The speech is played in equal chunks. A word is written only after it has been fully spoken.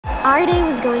Our day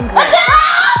was going great.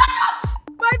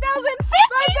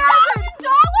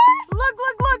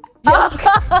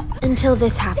 $15,000! Until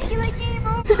this happened.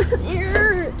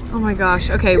 Oh my gosh.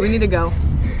 Okay, we need to go.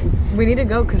 We need to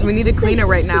go because we need to clean it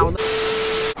right now.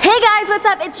 Hey guys, what's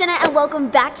up? It's Jenna and welcome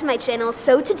back to my channel.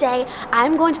 So today,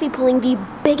 I'm going to be pulling the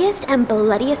biggest and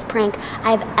bloodiest prank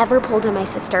I've ever pulled on my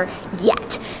sister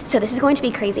yet. So this is going to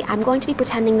be crazy. I'm going to be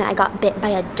pretending that I got bit by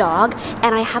a dog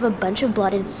and I have a bunch of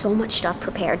blood and so much stuff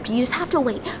prepared. You just have to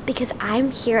wait because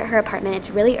I'm here at her apartment. It's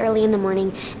really early in the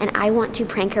morning and I want to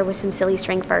prank her with some silly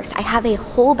string first. I have a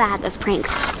whole bag of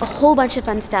pranks, a whole bunch of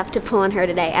fun stuff to pull on her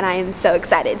today and I am so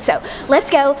excited. So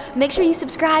let's go. Make sure you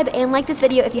subscribe and like this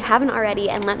video if you haven't already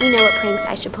and let me know what pranks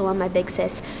I should pull on my big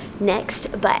sis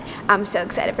next, but I'm so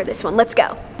excited for this one. Let's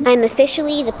go. I'm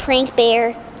officially the prank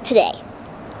bear today.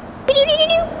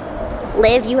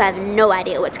 Liv, you have no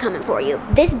idea what's coming for you.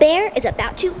 This bear is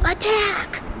about to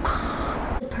attack.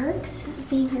 The perks of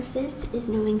being her sis is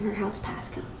knowing her house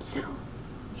passcode, so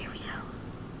here we go.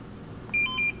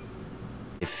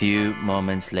 A few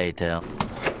moments later.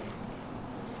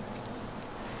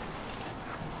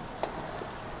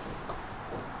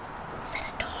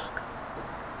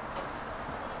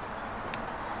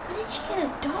 She get a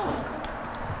dog?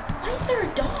 Why is there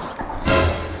a dog?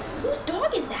 Whose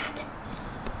dog is that?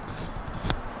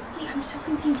 Wait, I'm so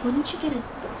confused. When did she get a...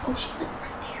 Oh, she's like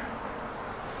right there.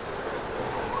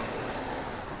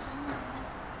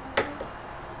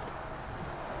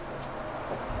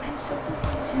 I'm so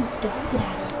confused whose dog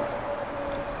that is.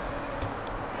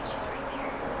 Okay, she's right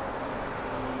there.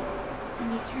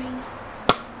 Semi-string.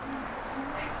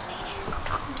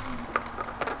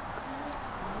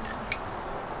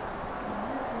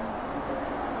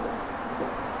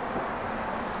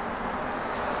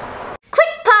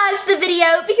 The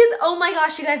video because oh my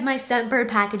gosh, you guys, my Scentbird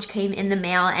package came in the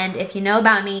mail, and if you know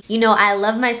about me, you know I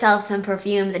love myself some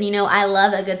perfumes, and you know I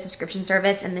love a good subscription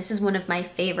service, and this is one of my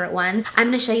favorite ones. I'm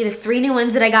gonna show you the 3 new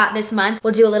ones that I got this month.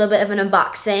 We'll do a little bit of an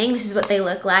unboxing. This is what they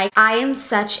look like. I am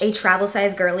such a travel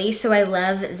size girly, so I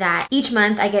love that each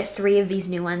month I get 3 of these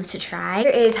new ones to try.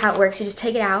 Here is how it works. You just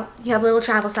take it out. You have a little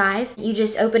travel size. You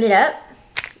just open it up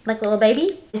like a little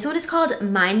baby. This one is called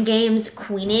Mind Games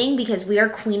Queening because we are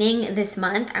queening this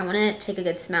month. I want to take a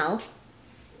good smell.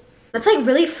 That's like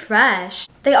really fresh.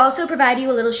 They also provide you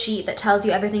a little sheet that tells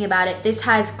you everything about it. This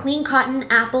has clean cotton,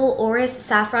 apple, orris,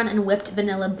 saffron, and whipped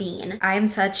vanilla bean. I am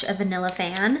such a vanilla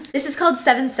fan. This is called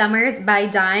 7 Summers by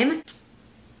Dime.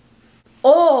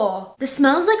 Oh, this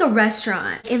smells like a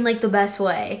restaurant in like the best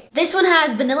way. This one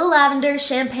has vanilla lavender,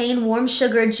 champagne, warm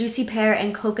sugar, juicy pear,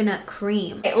 and coconut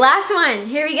cream. Okay, last one,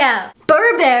 here we go.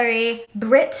 Burberry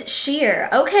Brit Sheer.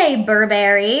 Okay,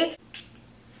 Burberry.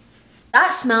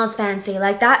 That smells fancy,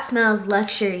 like that smells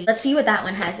luxury. Let's see what that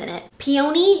one has in it.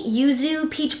 Peony,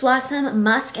 yuzu, peach blossom,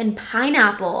 musk, and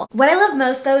pineapple. What I love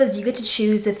most though is you get to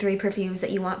choose the 3 perfumes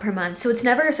that you want per month. So it's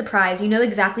never a surprise. You know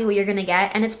exactly what you're gonna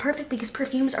get, and it's perfect because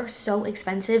perfumes are so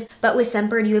expensive. But with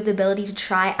Scentbird, you have the ability to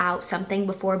try out something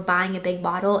before buying a big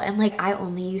bottle. And like, I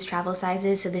only use travel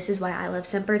sizes, so this is why I love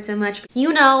Scentbird so much.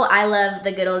 You know I love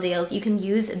the good old deals. You can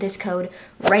use this code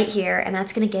right here, and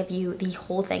that's gonna give you the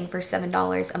whole thing for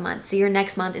 $7 a month. So your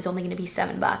next month is only gonna be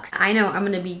 $7. I know I'm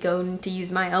gonna be going to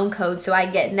use my own code so I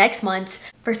get next month's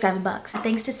for $7.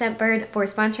 Thanks to Scentbird for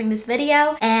sponsoring this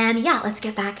video. And yeah, let's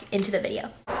get back into the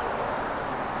video.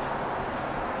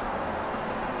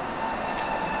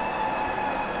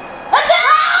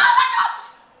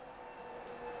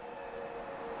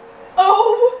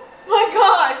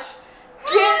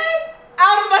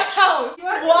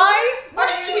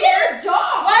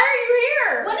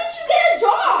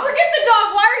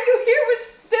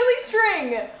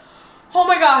 Oh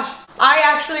my gosh, I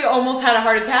actually almost had a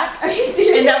heart attack. Are you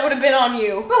serious? And that would have been on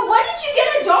you. But why did you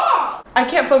get a dog? I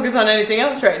can't focus on anything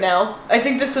else right now. I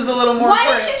think this is a little more Why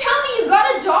didn't you tell me you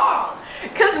got a dog?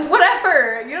 Cause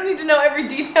whatever, you don't need to know every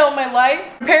detail of my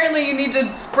life. Apparently you need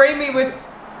to spray me with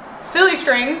silly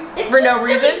string for no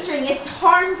reason. It's silly string, it's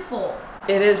harmful.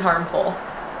 It is harmful.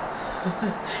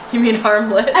 You mean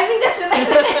harmless? I think that's what I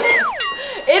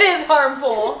meant. It is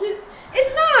harmful.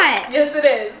 It's not. Yes, it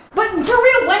is. But for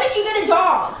real, when did you get a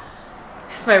dog?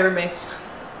 It's my roommate's.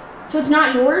 So it's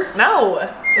not yours? No,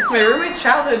 it's my roommate's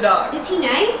childhood dog. Is he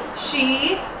nice?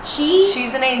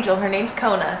 She's an angel. Her name's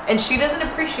Kona, and she doesn't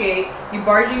appreciate you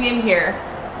barging in here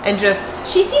and just.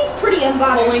 She seems pretty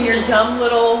unbothered. Pulling your dumb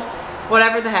little,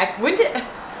 whatever the heck. Why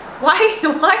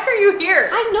are you here?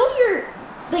 I know your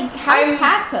like house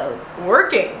passcode.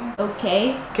 Working.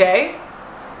 Okay. Okay.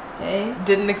 Okay.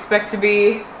 Didn't expect to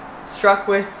be struck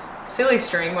with silly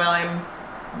string while I'm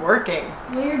working.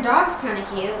 Well, your dog's kind of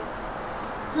cute.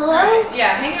 Hello? Right.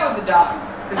 Yeah, hang out with the dog.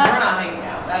 Because we're not hanging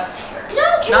out, that's for sure. No,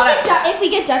 if we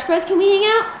get Dutch Bros, can we hang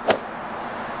out?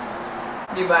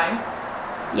 You buying?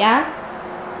 Yeah?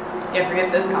 Yeah,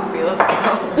 forget this coffee. Let's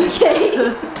go.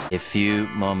 Okay. A few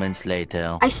moments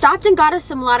later. I stopped and got us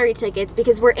some lottery tickets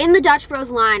because we're in the Dutch Bros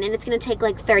line and it's gonna take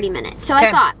like 30 minutes. So I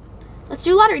thought, let's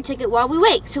do a lottery ticket while we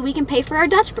wait so we can pay for our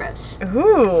Dutch Bros.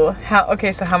 Ooh,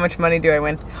 okay, so how much money do I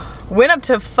win? Win up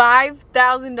to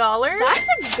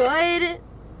 $5,000?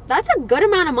 That's a good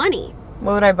amount of money.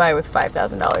 What would I buy with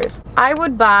 $5,000? I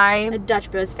would buy a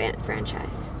Dutch Bros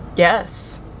franchise.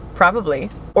 Yes, probably.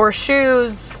 Or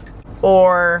shoes,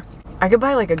 or I could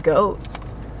buy like a goat.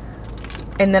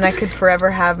 And then I could forever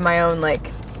have my own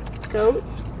like goat.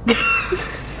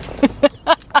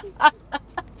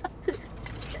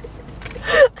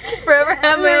 Forever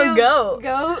have my own goat.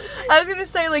 Goat. I was gonna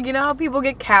say, like, you know how people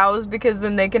get cows because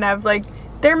then they can have like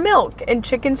their milk and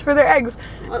chickens for their eggs.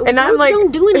 And I'm like,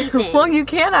 don't do anything. Well, you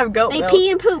can have goat milk. They pee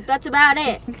and poop. That's about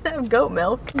it. You can have goat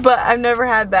milk, but I've never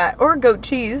had that or goat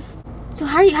cheese. So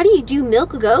how do you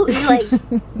milk a goat? You're like,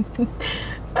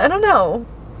 I don't know.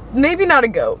 Maybe not a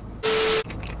goat.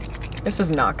 This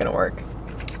is not gonna work.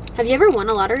 Have you ever won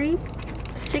a lottery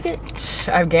ticket?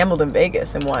 I've gambled in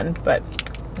Vegas and won, but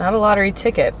not a lottery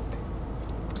ticket.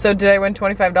 So did I win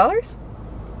 $25?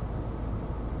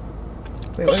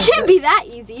 Wait, it can't be that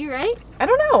easy, right? I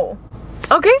don't know.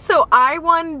 Okay, so I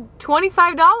won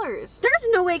 $25. There's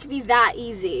no way it could be that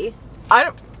easy.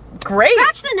 Great.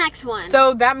 Scratch the next one.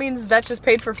 So that means that just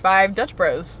paid for 5 Dutch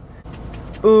Bros.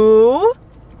 Ooh.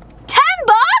 $10?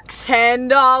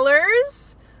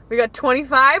 $10. We got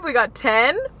 25, we got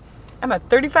 10. I'm at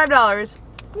 $35.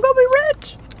 I'm gonna be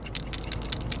rich.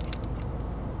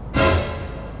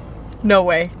 No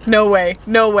way, no way,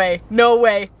 no way, no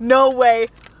way, no way,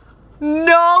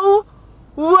 no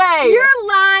way. You're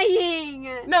lying.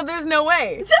 No, there's no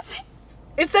way.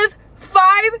 It says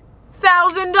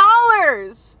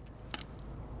 $5,000.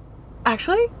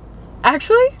 Actually?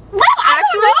 No, I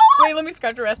don't know. Wait, let me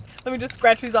scratch the rest. Let me just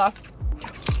scratch these off.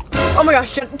 Oh my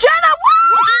gosh, Jenna, what? What?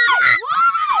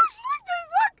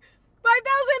 Look,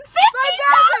 5,000.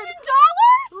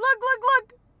 $15,000? Look.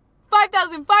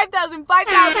 5,000, 5,000,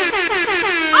 5,000.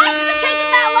 I should have taken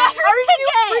that lottery Are ticket.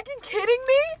 you freaking kidding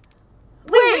me?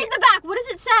 Wait, read the back. What does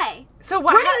it say? So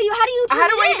what? How do you turn How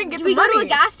do it I in? even get do the we money? go to a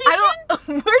gas station?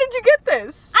 Where did you get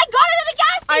this? I got it at a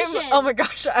gas station. Oh my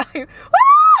gosh, I'm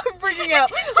freaking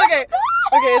out. Okay,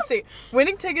 let's see.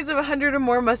 Winning tickets of 100 or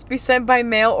more must be sent by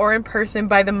mail or in person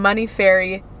by the Money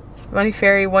Ferry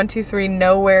 123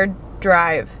 Nowhere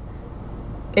Drive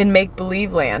in Make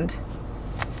Believe Land.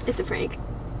 It's a prank.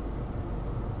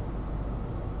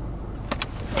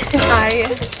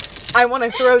 I want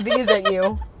to throw these at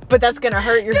you, but that's gonna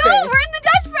hurt your face. We're in the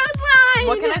Dutch Bros line.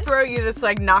 What can I throw at you that's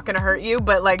like not gonna hurt you,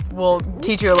 but like will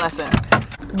teach you a lesson?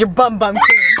 Your bum cream.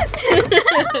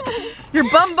 Your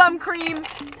bum cream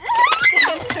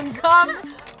and some gum.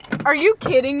 Are you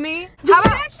kidding me? Did you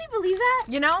actually believe that?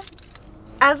 You know,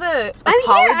 as a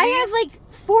apology, I have like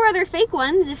 4 other fake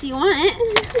ones if you want it.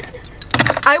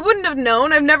 I wouldn't have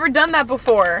known. I've never done that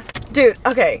before. Dude,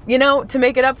 okay, you know, to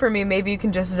make it up for me, maybe you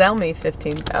can just Zelle me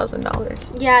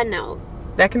 $15,000. Yeah, no.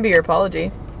 That can be your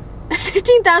apology. A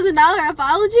 $15,000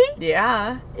 apology?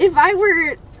 Yeah. If I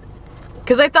were...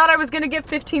 Because I thought I was going to get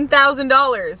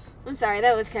 $15,000. I'm sorry,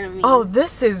 that was kind of mean. Oh,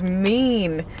 this is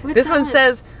mean. What's this one that?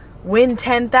 says, win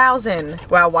 10,000.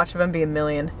 Wow, watch them be a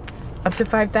million. Up to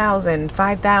 5,000,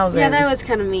 5,000. Yeah, that was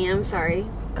kind of mean. I'm sorry.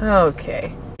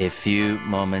 Okay. A few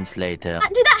moments later.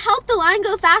 Did that help the line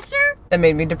go faster? That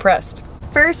made me depressed.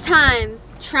 First time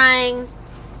trying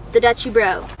the Dutchy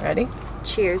Bro. Ready?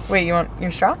 Cheers. Wait, you want your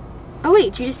straw? Oh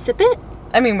wait, you just sip it?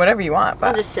 I mean, whatever you want, but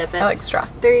I'll just sip it. I like straw.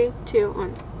 3, 2,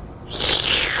 1.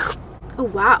 Oh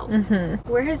wow. Mm-hmm.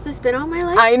 Where has this been all my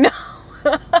life? I know.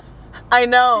 I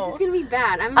know. This is gonna be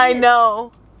bad. I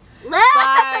know.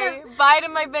 Bye. Bye to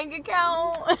my bank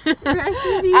account. Rest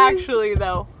in peace. Actually,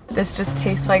 though, this just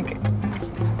tastes like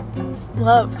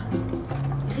love.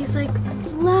 Tastes like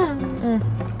love.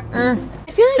 I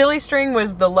feel like Silly string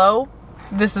was the low.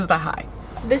 This is the high.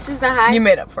 this is the high. You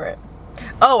made up for it.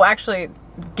 Oh, actually,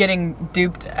 getting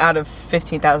duped out of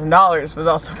 $15,000 was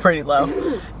also pretty low.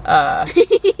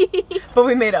 But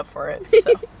we made up for it.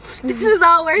 So. This was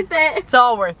all worth it. It's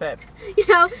all worth it. You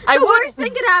know, I the would- worst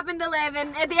thing could happen to Liv,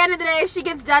 and at the end of the day, if she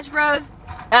gets Dutch Bros,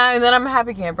 And then I'm a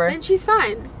happy camper. then she's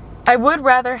fine. I would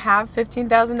rather have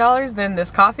 $15,000 than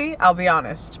this coffee, I'll be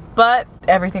honest. But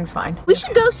everything's fine. We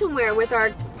should go somewhere with our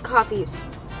coffees.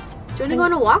 Do you want to go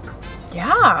on a walk?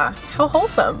 Yeah, how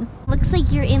wholesome. Looks like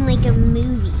you're in like a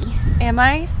movie. Am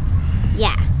I?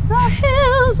 Yeah. The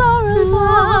hills are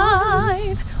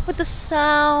alive with the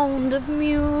sound of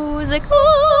music.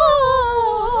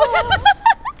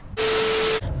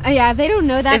 Oh yeah, if they don't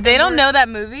know that. If they don't know that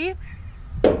movie,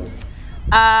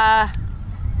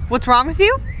 what's wrong with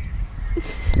you?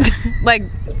 Like,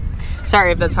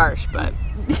 sorry if that's harsh, but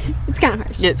it's kind of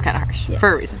harsh. yeah, it's kind of harsh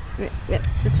for a reason. Yeah,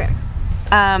 that's fair.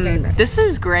 This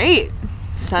is great.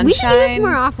 Sunshine. We should do this more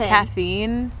often.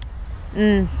 Caffeine.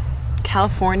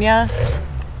 California.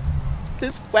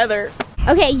 This weather.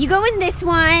 Okay, you go in this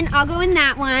one. I'll go in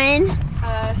that one.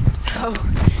 So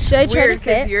Should I try weird to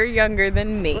because fit? you're younger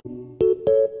than me.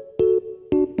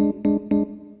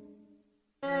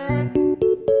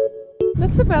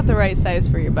 That's about the right size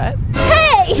for your butt.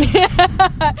 Hey!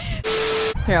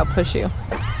 Here, I'll push you.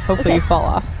 Hopefully you fall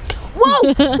off.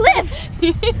 Whoa! Liv!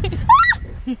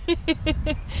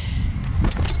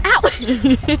 Ow!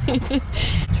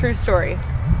 True story.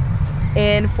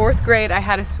 In 4th grade, I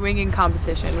had a swinging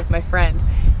competition with my friend.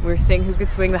 We were seeing who could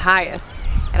swing the highest.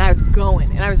 And I was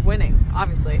going, and I was winning,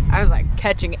 obviously. I was like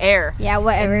catching air. Yeah,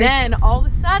 whatever. And then all of a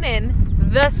sudden,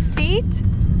 the seat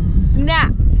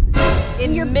snapped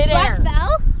in Your midair. butt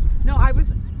fell? No, I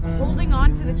was holding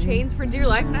on to the chains for dear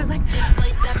life, and I was like,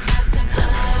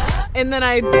 and then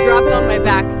I dropped on my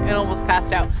back and almost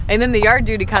passed out. And then the yard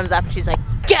duty comes up, and she's like,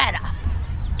 get up!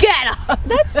 Get up!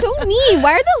 That's so mean.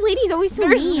 Why are those ladies always so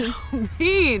They're mean? so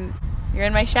mean. You're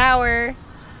in my shower.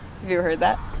 Have you ever heard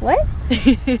that? What?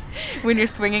 When you're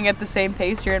swinging at the same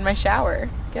pace, you're in my shower.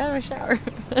 Get out of my shower.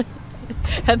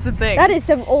 That's the thing. That is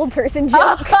some old person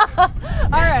joke.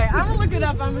 Alright, I'm gonna look it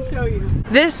up. I'm gonna show you.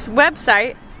 This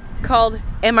website called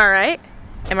Am I Right?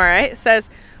 Am I Right? Says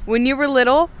when you were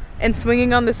little and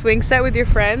swinging on the swing set with your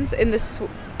friends,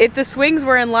 if the swings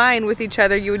were in line with each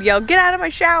other, you would yell, "Get out of my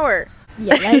shower!"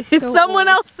 Yeah, that is so Someone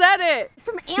old. else said it.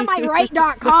 From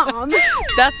amight.com.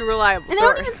 That's a reliable And they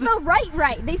don't even source. spell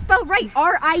right. They spell right,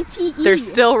 R-I-T-E. They're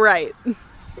still right.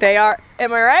 They are.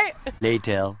 Am I right?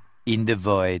 Later, in the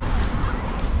void.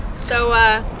 So,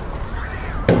 Are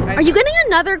you getting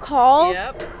another call?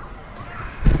 Yep.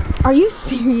 Are you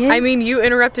serious? I mean, you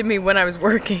interrupted me when I was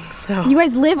working, so. You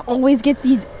guys, Liv always gets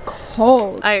these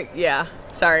calls. Yeah,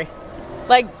 sorry.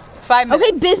 Like 5 minutes.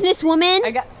 Okay, businesswoman.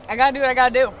 I gotta do what I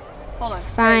gotta do. Hold on.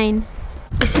 Fine.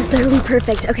 This is literally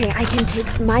perfect. Okay, I can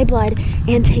take my blood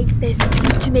and take this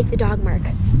to make the dog mark.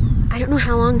 I don't know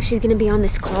how long she's gonna be on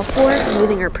this call for. I'm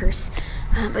moving her purse,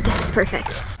 but this is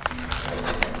perfect.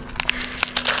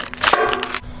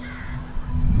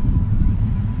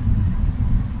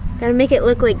 Gotta make it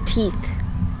look like teeth.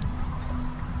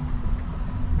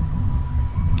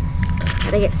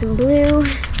 Gotta get some blue.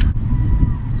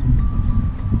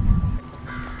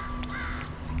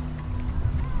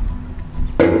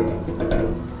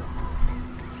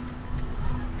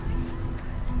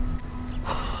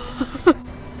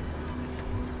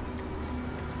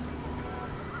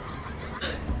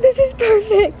 This is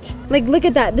perfect. Like, look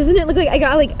at that. Doesn't it look like I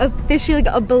got like officially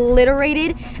like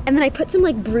obliterated? And then I put some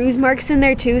like bruise marks in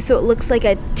there too, so it looks like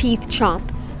a teeth chomp.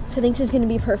 So I think this is gonna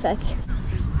be perfect.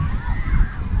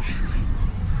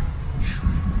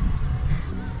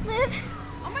 Liv.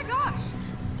 Oh my gosh.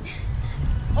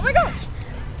 Oh my gosh.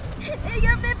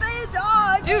 You're bit by a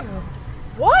dog. Dude,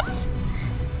 what?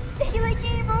 He like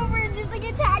came over and just like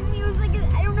attacked me. It was like,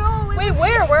 I don't know. Wait,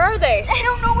 where? Where are they? I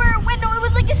don't know where it went. No, it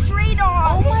was like a stray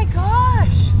dog. Oh my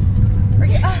gosh. Are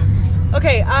you,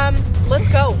 okay, let's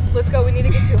go. Let's go. We need to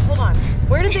get you. Hold on.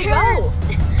 Where did they go?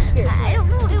 Here. I don't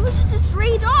know. It was just a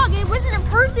stray dog. It wasn't a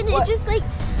person. What? It just like,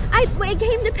 I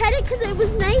came to pet it because it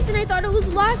was nice and I thought it was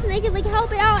lost and I could like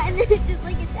help it out, and then it just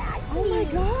like attacked me. Oh my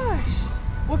gosh.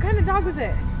 What kind of dog was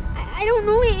it? I don't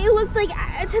know. It looked like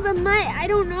a type of mutt. I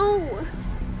don't know.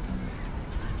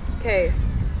 Okay.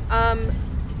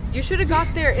 You should have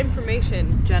got their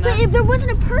information, Jenna. But if there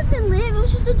wasn't a person, Liv, it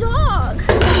was just a dog.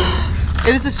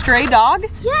 It was a stray dog?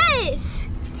 Yes.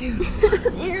 Dude. It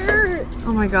hurts.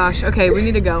 Oh my gosh. Okay, we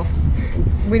need to go.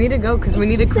 We need to go because we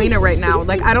need to clean it right now.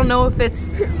 Like, I don't know if it's...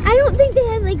 I don't think they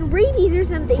have like rabies or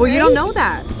something. Well, you don't right? know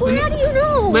that. Well, how do you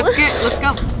know? Let's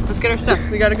go. Let's get our stuff.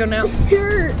 We gotta go now. It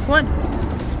hurts. Come on.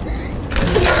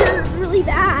 It hurts really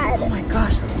bad. Oh my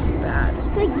gosh, that looks bad.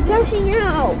 It's like gushing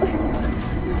out.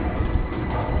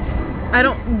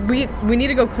 We need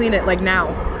to go clean it like now.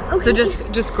 Okay. So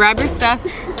just grab your stuff.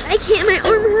 I can't, my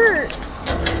arm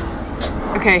hurts.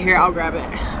 Okay, here, I'll grab it.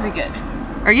 Let me get.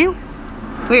 Are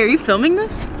you filming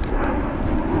this?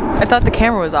 I thought the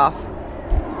camera was off.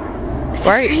 It's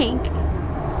Why are a you? prank.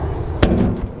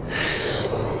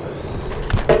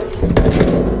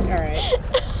 Alright.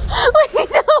 Wait,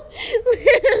 no.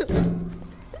 Liv.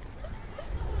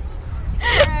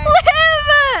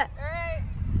 Liv. Alright.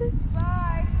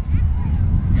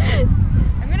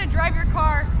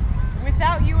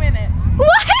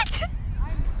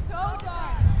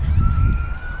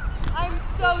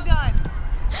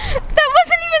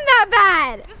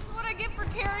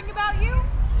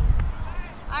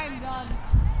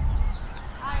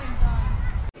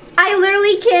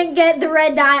 literally can't get the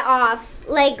red dye off.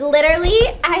 Like literally,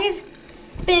 I've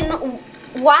been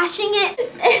washing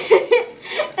it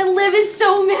and Liv is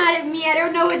so mad at me. I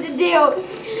don't know what to do.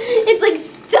 It's like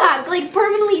stuck, like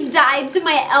permanently dyed to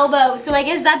my elbow. So I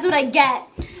guess that's what I get.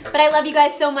 But I love you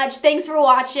guys so much. Thanks for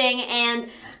watching, and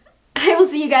I will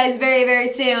see you guys very, very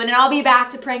soon. And I'll be back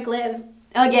to prank Liv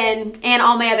again and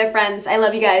all my other friends. I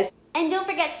love you guys. And don't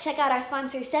forget to check out our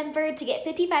sponsor, Scentbird, to get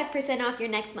 55% off your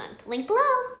next month. Link below.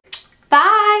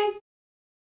 Bye.